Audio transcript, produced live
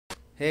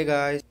Hey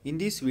guys, in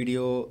this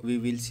video we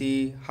will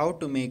see how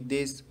to make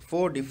these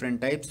 4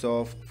 different types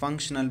of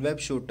functional web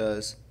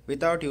shooters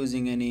without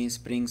using any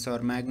springs or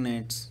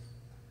magnets.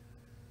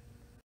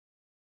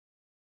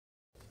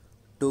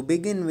 To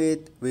begin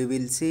with, we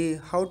will see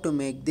how to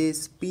make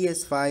this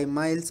PS5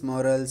 Miles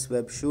Morales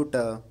web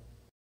shooter.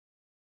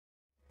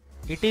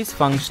 It is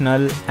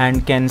functional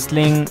and can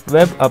sling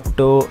web up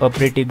to a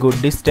pretty good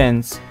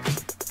distance.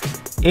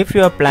 If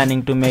you are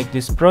planning to make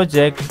this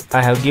project,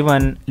 I have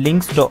given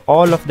links to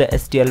all of the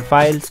STL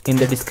files in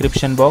the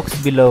description box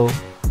below.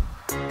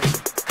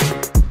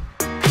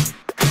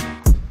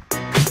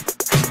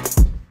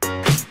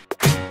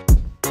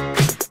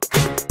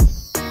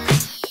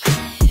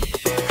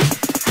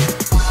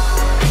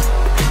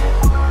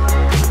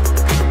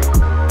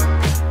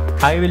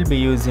 I will be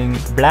using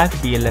black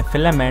PLA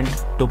filament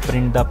to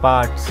print the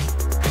parts.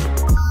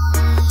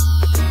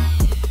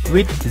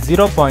 With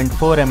 0.4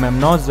 mm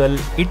nozzle,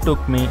 it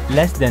took me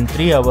less than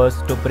 3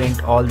 hours to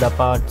print all the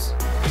parts.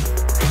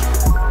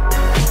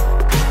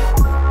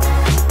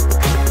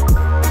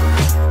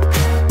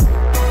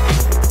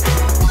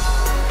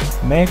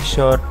 Make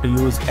sure to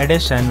use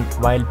adhesion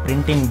while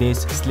printing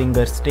this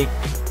slinger stick.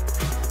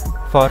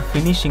 For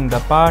finishing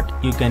the part,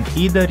 you can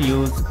either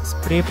use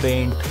spray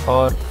paint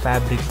or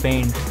fabric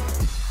paint.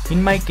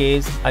 In my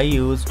case, I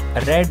used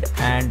red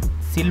and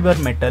silver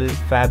metal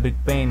fabric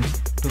paint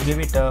to give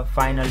it a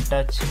final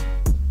touch.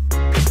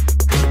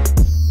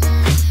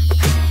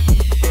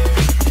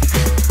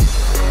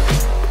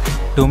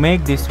 To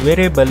make this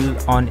variable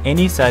on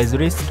any size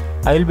wrist,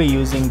 I will be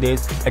using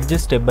this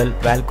adjustable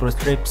Velcro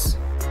strips.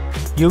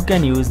 You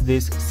can use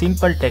this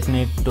simple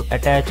technique to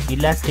attach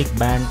elastic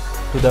band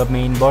to the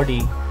main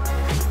body.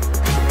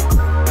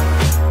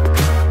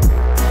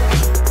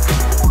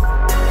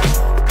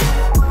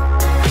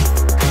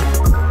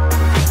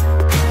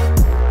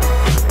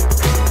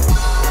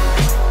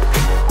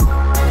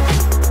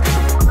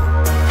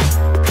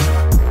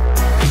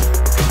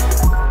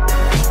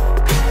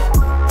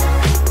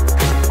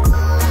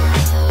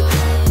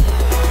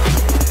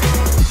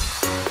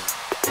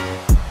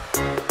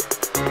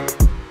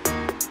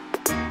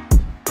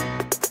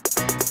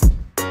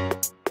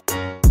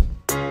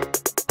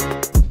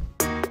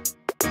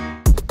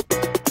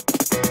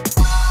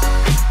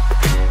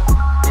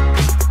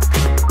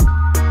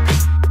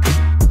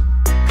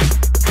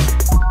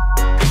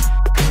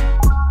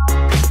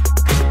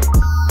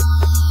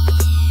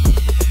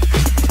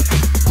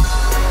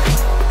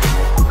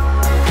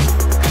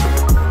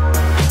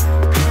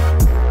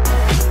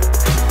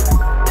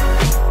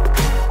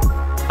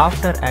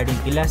 After adding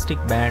elastic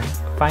band,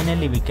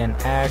 finally we can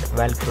add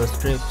Velcro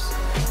strips.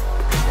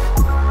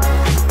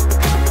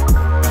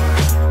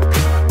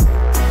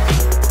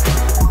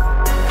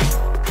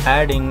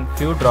 Adding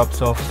few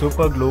drops of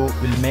super glue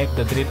will make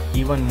the grip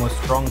even more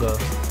stronger.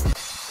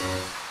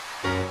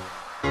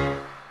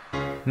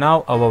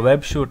 Now our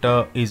web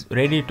shooter is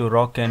ready to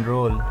rock and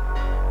roll.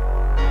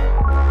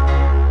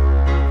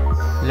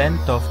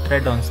 Length of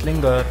thread on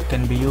slinger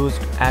can be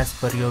used as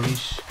per your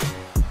wish.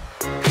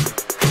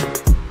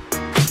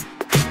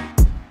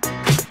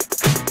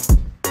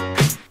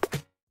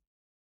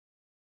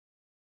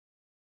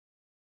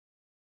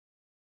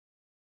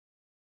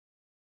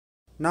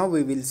 Now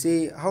we will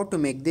see how to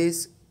make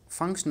this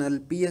functional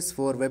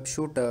PS4 web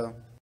shooter.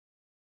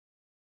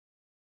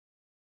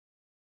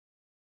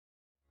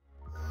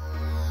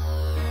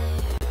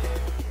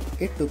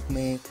 It took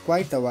me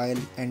quite a while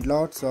and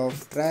lots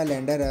of trial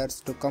and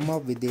errors to come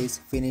up with this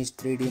finished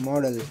 3D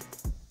model.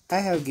 I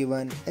have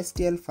given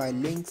STL file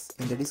links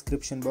in the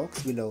description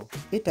box below.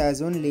 It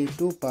has only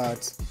 2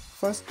 parts.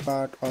 First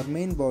part or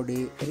main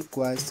body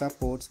requires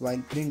supports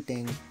while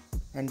printing,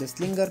 and the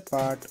slinger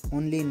part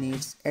only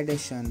needs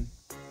adhesion.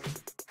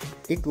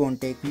 It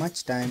won't take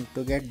much time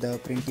to get the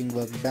printing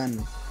work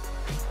done.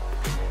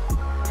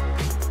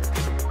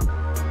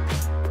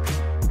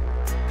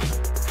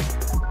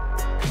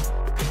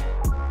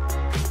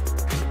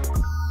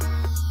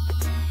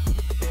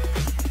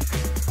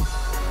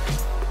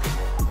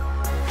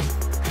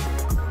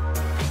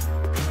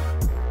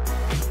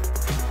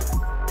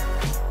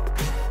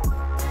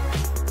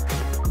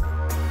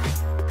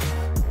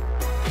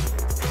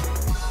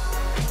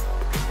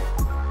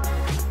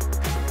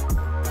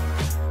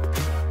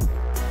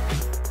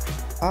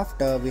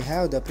 After we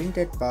have the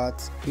printed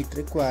parts, it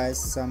requires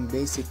some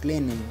basic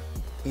cleaning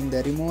in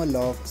the removal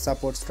of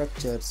support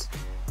structures.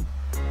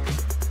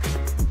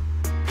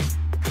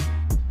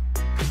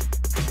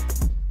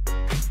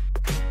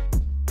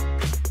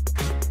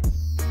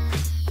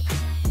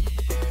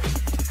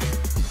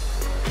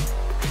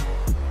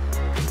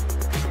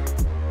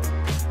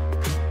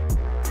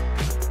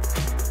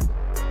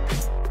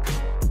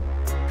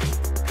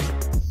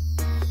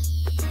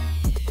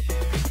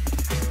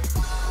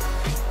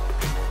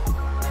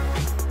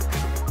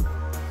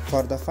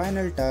 For the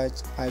final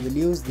touch, I will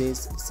use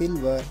this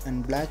silver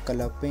and black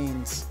color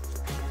paints.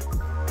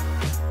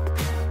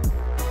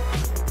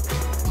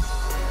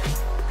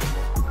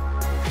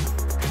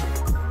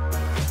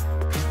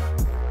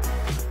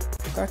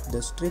 Cut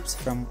the strips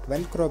from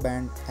Velcro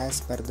band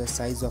as per the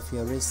size of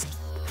your wrist.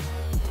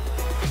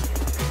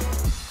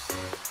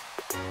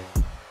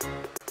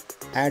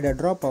 Add a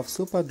drop of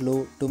super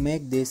glue to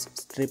make this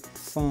strip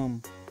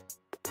firm.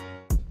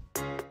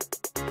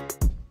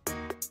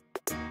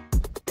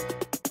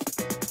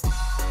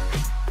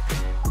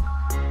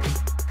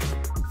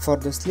 For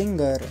the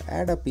slinger,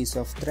 add a piece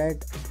of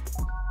thread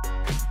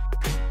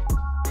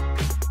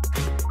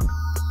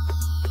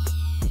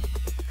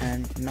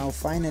and now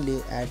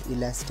finally add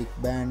elastic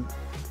band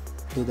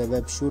to the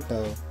web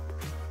shooter.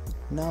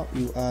 Now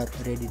you are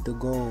ready to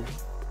go.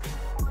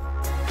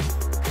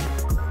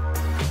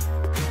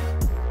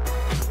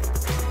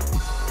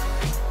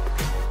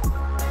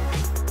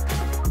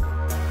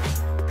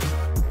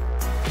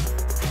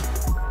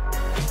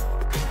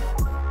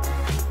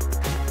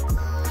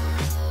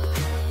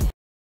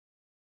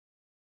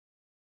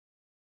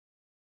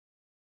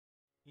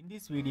 In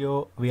this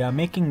video, we are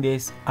making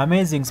this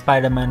amazing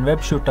Spiderman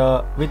web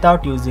shooter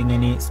without using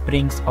any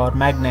springs or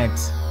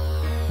magnets.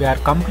 We are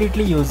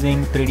completely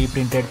using 3D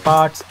printed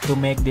parts to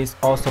make this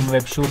awesome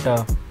web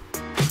shooter.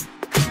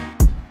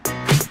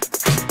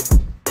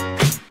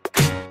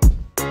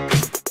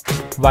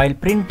 While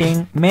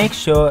printing, make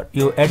sure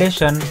you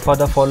addition for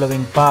the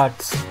following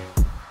parts.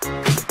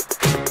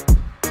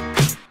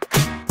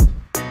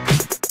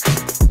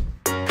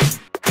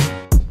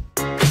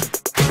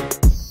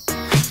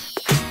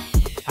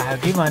 I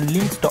have given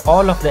links to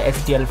all of the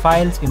STL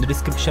files in the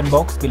description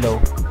box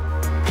below.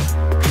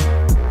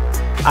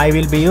 I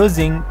will be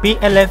using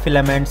PLA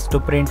filaments to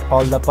print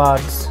all the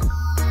parts.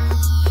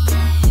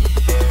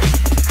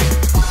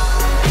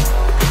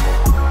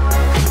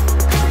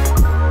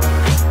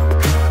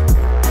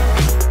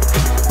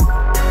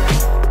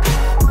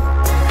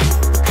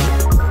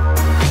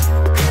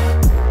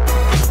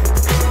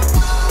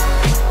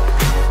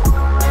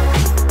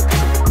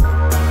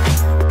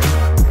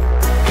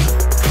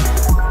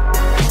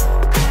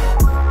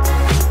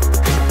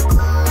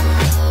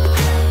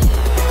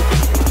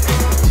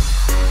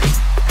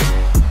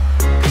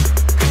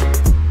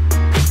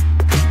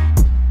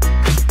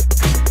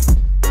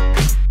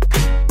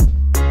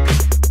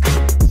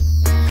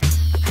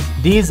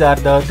 These are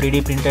the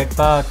 3D printed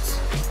parts.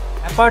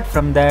 Apart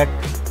from that,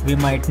 we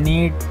might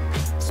need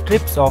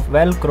strips of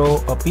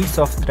Velcro, a piece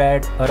of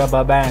thread, a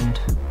rubber band.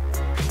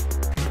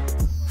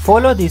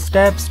 Follow these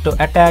steps to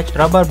attach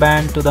rubber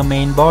band to the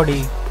main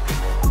body.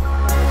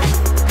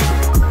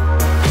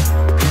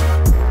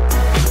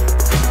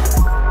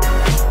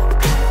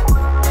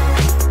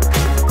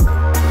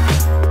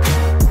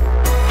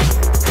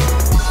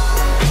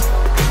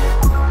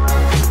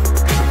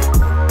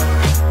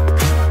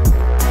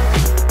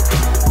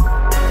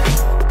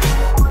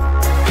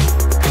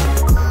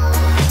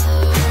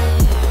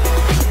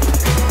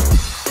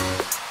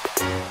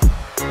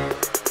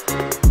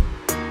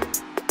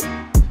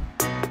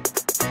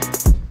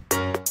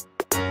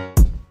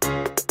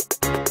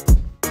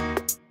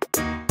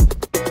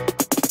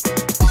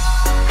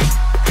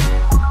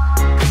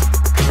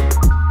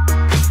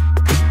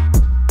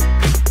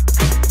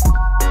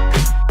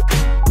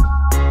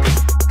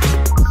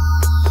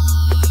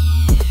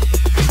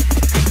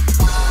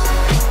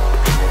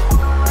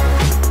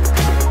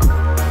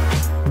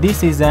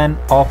 This is an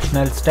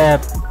optional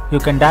step. You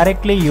can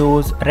directly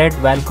use red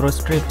Velcro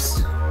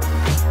strips.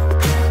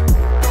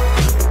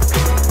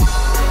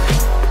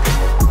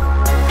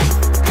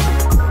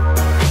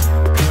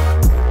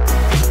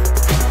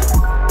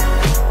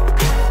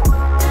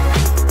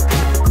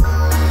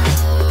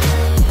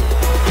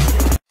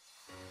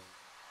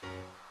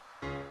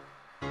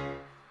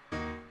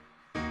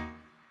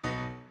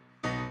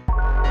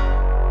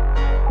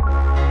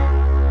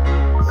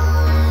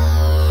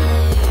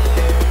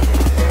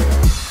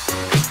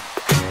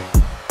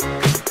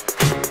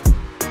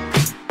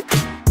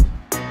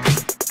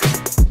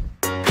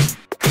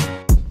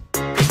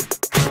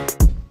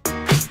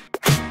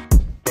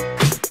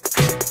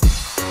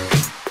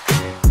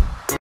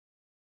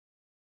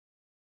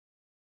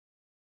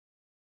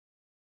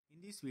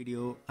 In this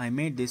video, I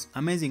made this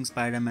amazing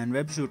Spiderman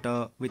web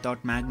shooter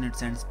without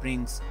magnets and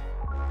springs.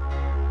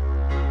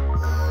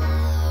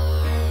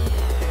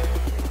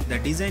 The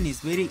design is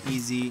very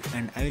easy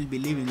and I will be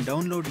leaving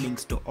download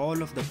links to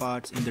all of the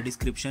parts in the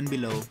description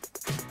below.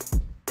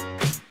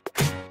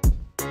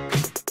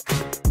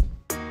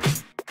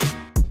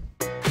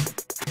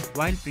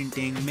 While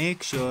printing,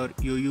 make sure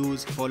you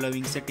use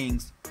following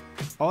settings.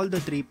 All the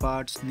three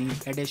parts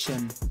need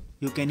adhesion.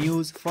 You can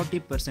use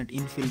 40%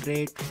 infill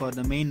rate for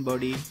the main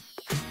body,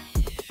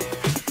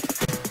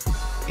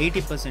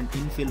 80%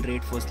 infill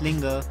rate for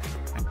slinger,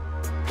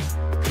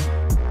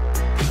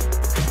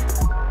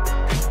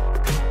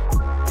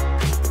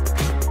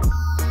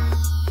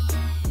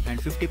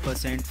 and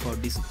 50% for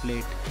disc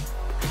plate.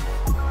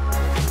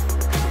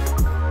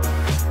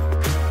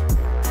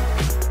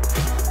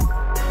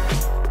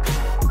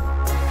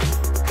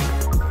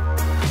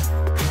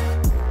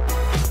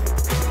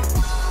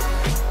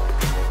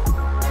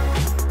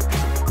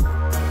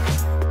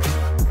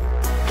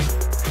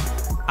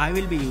 I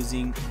will be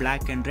using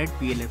black and red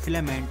PLA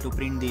filament to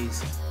print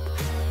these.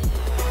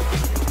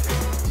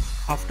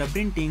 After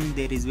printing,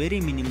 there is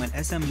very minimal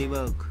assembly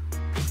work.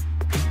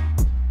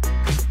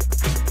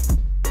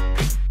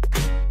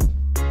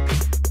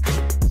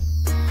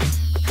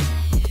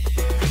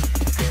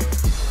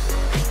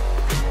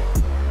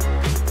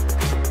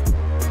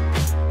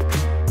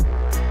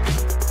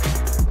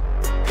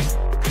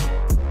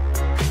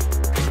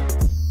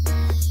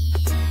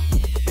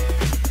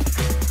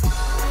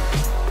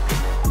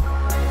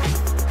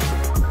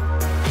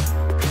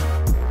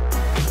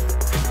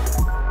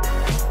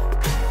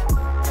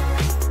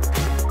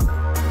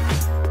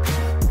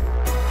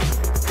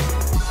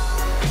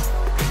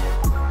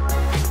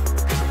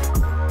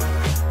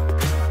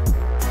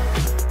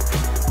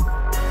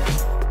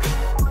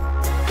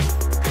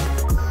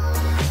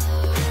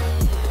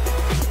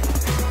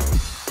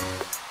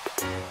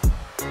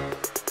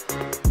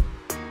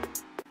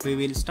 We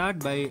will start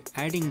by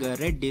adding a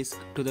red disc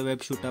to the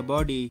web shooter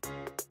body.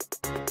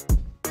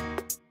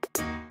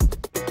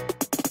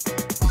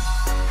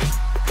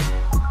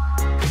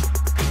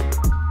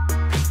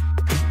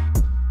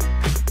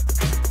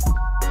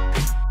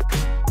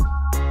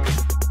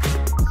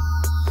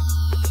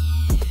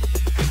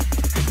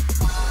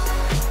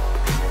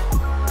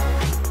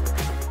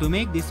 To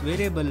make this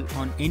variable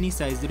on any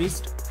size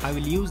wrist, I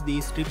will use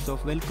these strips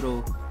of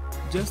Velcro.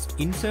 Just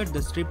insert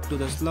the strip to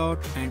the slot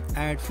and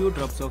add few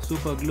drops of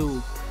super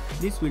glue.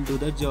 This will do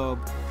the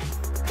job.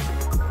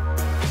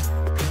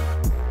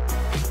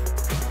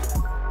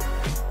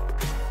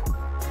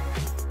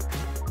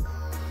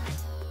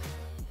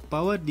 To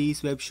power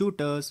these web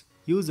shooters,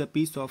 use a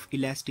piece of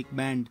elastic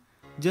band.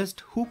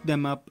 Just hook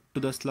them up to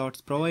the slots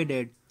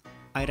provided.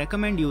 I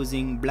recommend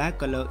using black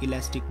color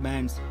elastic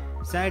bands.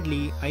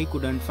 Sadly, I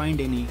couldn't find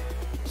any,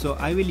 so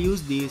I will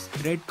use these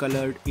red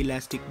colored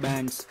elastic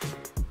bands.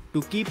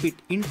 To keep it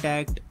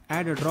intact,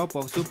 add a drop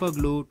of super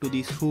glue to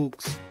these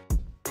hooks.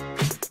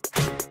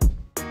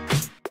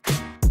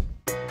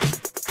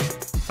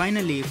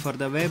 Finally, for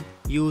the web,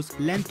 use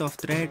length of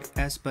thread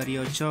as per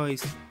your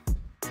choice.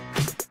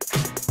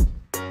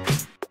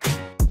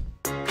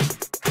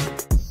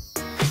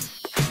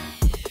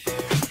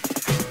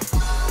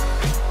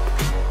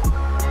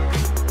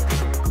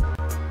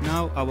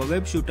 Now our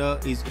web shooter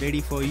is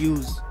ready for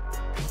use.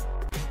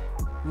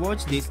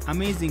 Watch these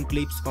amazing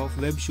clips of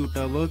web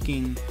shooter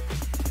working.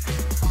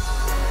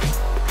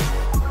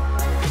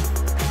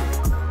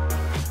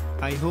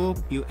 I hope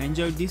you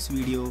enjoyed this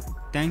video.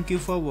 Thank you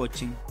for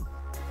watching.